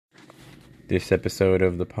This episode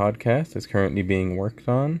of the podcast is currently being worked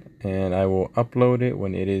on, and I will upload it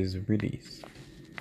when it is released.